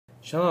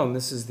Shalom,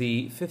 this is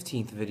the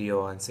 15th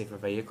video on Sefer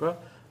Vayikra,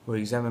 where we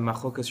examine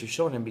machlokas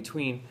Rishonim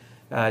between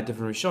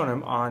different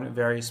Rishonim on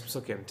various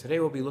psukim. Today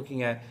we'll be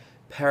looking at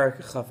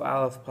Parak Chaf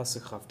Aleph,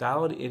 Pasuk Chaf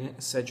Daled in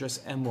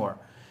Sedrat Emor.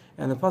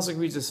 And the pasuk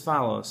reads as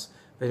follows: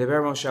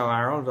 V'deber Moshe al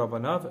Aaron v'al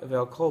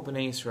v'al kol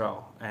Bnei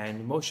Yisrael.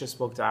 And Moshe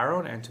spoke to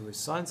Aaron and to his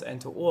sons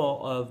and to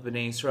all of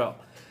Bnei Yisrael.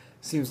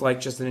 Seems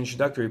like just an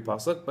introductory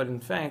pasuk, but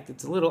in fact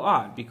it's a little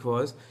odd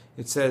because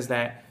it says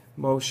that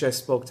Moshe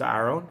spoke to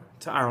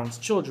Aaron's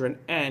children,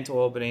 and to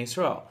all Bnei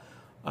Yisrael.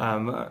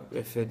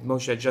 If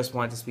Moshe had just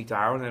wanted to speak to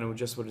Aaron, then it would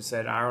have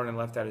said Aaron and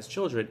left out his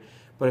children.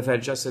 But if it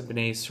had just said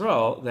Bnei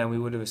Yisrael, then we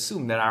would have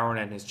assumed that Aaron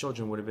and his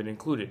children would have been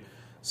included.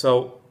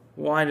 So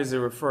why does it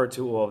refer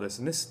to all of this?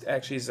 And this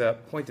actually is a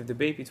point of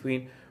debate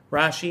between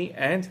Rashi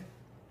and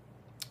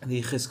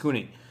the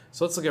Chizkuni.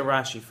 So let's look at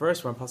Rashi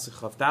first. We're on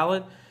Pasuk Chaf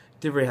Daled.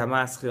 Divrei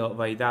Hamaschil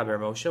Vayidaber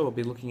Moshe. We'll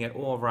be looking at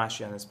all of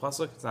Rashi on this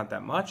pasuk. It's not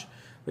that much.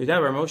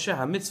 Vayidaber Moshe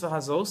HaMitzvah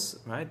Hazos.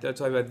 Right, they're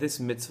talking about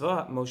this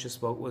mitzvah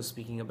Moshe was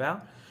speaking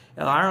about.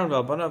 El Aaron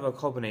v'Albanav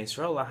v'Kol Bnei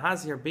Yisrael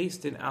lahazir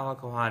based in ala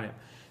Cohanim.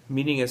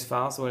 Meaning as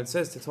follows. So when it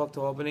says to talk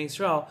to all Bnei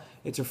Yisrael,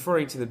 it's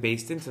referring to the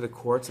based in, to the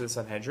court, to the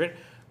Sanhedrin,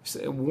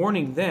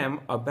 warning them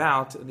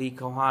about the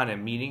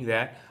Cohanim, meaning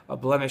that a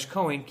blemished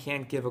Kohen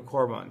can't give a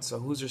korban. So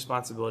whose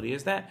responsibility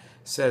is that?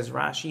 Says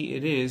Rashi,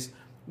 it is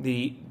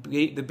the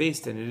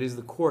based in, it is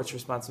the court's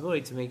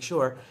responsibility to make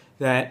sure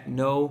that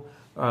no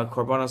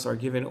korbanos are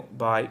given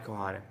by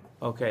Cohanim.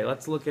 Okay,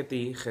 let's look at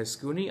the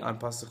Chizkuni on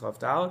Pasuk Chaf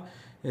Daled.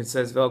 It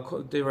says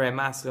Divrei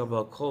Maschil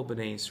v'Kol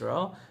Bnei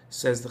Yisrael.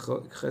 Says the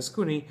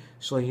Chizkuni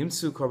Shlo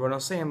Yimtzu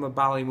Korbanoseihem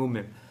LeBalei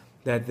Mumim,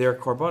 that their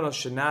korbanos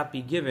should not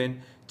be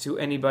given to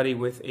anybody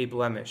with a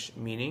blemish,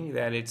 meaning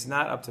that it's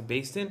not up to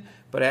based in,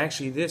 but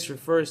actually this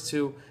refers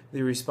to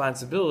the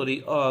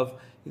responsibility of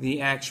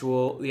the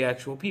actual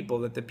people,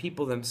 that the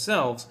people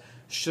themselves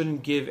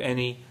shouldn't give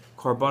any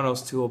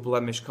korbanos to a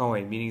blemished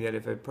Kohen, meaning that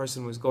if a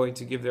person was going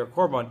to give their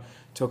korban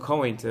to a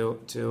Kohen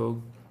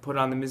to put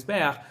on the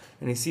Mizbeach,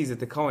 and he sees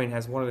that the Kohen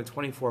has one of the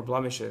 24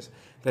 blemishes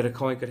that a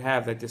Kohen could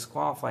have that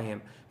disqualify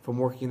him from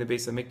working in the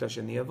base of Mikdash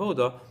in the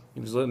Avodah, he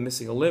was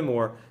missing a limb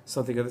or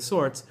something of the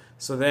sorts,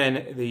 so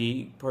then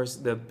the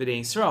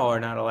Bnei Yisrael are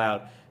not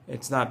allowed.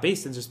 It's not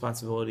based in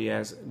responsibility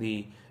as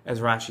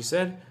Rashi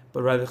said,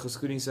 but rather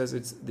Chizkuni says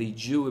it's the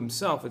Jew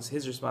himself, it's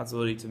his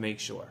responsibility to make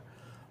sure.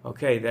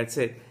 Okay, that's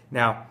it.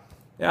 Now,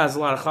 there's a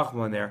lot of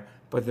chachma in there,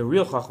 but the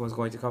real chachma is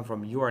going to come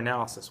from your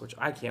analysis, which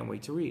I can't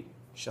wait to read.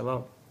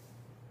 Shalom.